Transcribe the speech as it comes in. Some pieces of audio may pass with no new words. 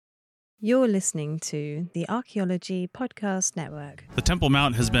You're listening to the Archaeology Podcast Network. The Temple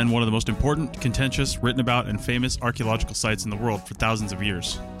Mount has been one of the most important, contentious, written about, and famous archaeological sites in the world for thousands of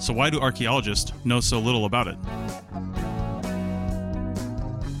years. So why do archaeologists know so little about it?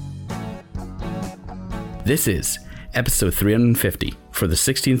 This is episode 350 for the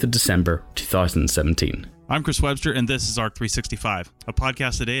 16th of December, 2017. I'm Chris Webster, and this is ARC 365, a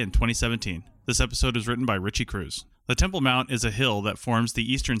podcast today in 2017. This episode is written by Richie Cruz. The Temple Mount is a hill that forms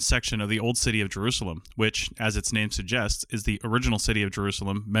the eastern section of the Old City of Jerusalem, which, as its name suggests, is the original city of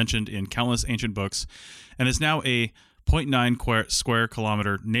Jerusalem mentioned in countless ancient books, and is now a 0.9 square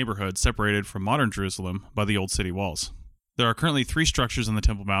kilometer neighborhood separated from modern Jerusalem by the Old City walls. There are currently 3 structures on the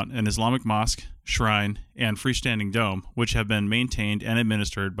Temple Mount: an Islamic mosque, shrine, and freestanding dome, which have been maintained and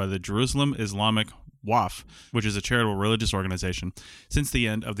administered by the Jerusalem Islamic Waqf, which is a charitable religious organization, since the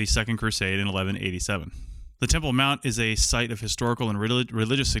end of the Second Crusade in 1187. The Temple Mount is a site of historical and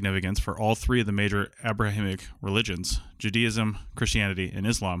religious significance for all 3 of the major Abrahamic religions, Judaism, Christianity, and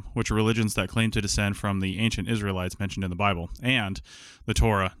Islam, which are religions that claim to descend from the ancient Israelites mentioned in the Bible, and the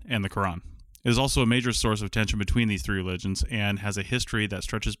Torah and the Quran. It is also a major source of tension between these 3 religions and has a history that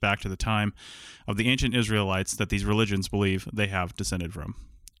stretches back to the time of the ancient Israelites that these religions believe they have descended from.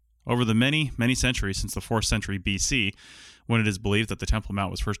 Over the many, many centuries since the 4th century BC, when it is believed that the Temple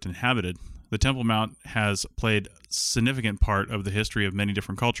Mount was first inhabited, the Temple Mount has played a significant part of the history of many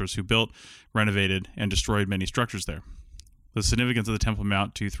different cultures who built, renovated, and destroyed many structures there. The significance of the Temple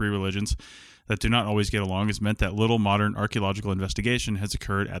Mount to 3 religions that do not always get along has meant that little modern archaeological investigation has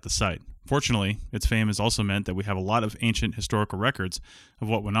occurred at the site. Fortunately, its fame has also meant that we have a lot of ancient historical records of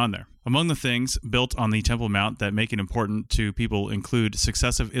what went on there. Among the things built on the Temple Mount that make it important to people include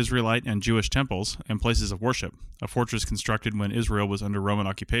successive Israelite and Jewish temples and places of worship, a fortress constructed when Israel was under Roman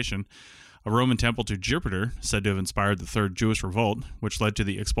occupation, a Roman temple to Jupiter, said to have inspired the Third Jewish Revolt, which led to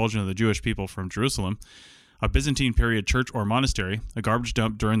the expulsion of the Jewish people from Jerusalem, a Byzantine period church or monastery, a garbage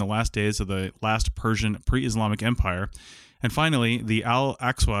dump during the last days of the last Persian pre-Islamic empire, and finally, the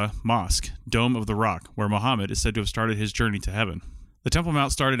Al-Aqsa Mosque, Dome of the Rock, where Muhammad is said to have started his journey to heaven. The Temple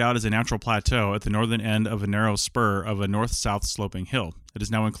Mount started out as a natural plateau at the northern end of a narrow spur of a north-south sloping hill. It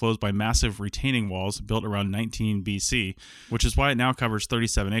is now enclosed by massive retaining walls built around 19 BC, which is why it now covers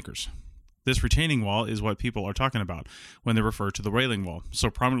 37 acres. This retaining wall is what people are talking about when they refer to the Wailing Wall,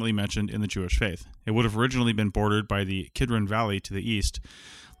 so prominently mentioned in the Jewish faith. It would have originally been bordered by the Kidron Valley to the east,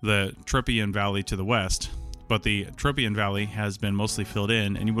 the Trepian Valley to the west, but the Trepian Valley has been mostly filled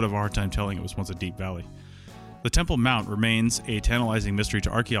in, and you would have a hard time telling it was once a deep valley. The Temple Mount remains a tantalizing mystery to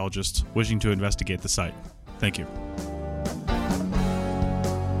archaeologists wishing to investigate the site. Thank you.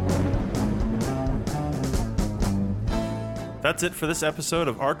 That's it for this episode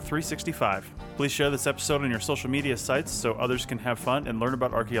of ARC 365. Please share this episode on your social media sites so others can have fun and learn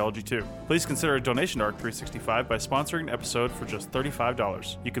about archaeology too. Please consider a donation to ARC 365 by sponsoring an episode for just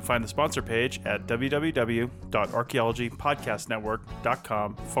 $35. You can find the sponsor page at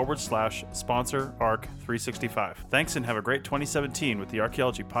www.archaeologypodcastnetwork.com/sponsor ARC 365. Thanks and have a great 2017 with the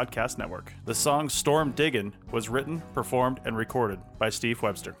Archaeology Podcast Network. The song Storm Diggin' was written, performed, and recorded by Steve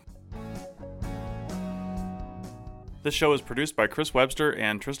Webster. This show is produced by Chris Webster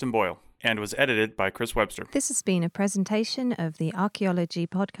and Tristan Boyle, and was edited by Chris Webster. This has been a presentation of the Archaeology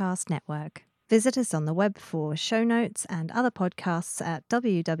Podcast Network. Visit us on the web for show notes and other podcasts at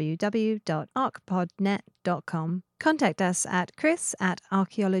www.archpodnet.com. Contact us at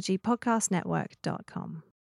chris@archaeologypodcastnetwork.com.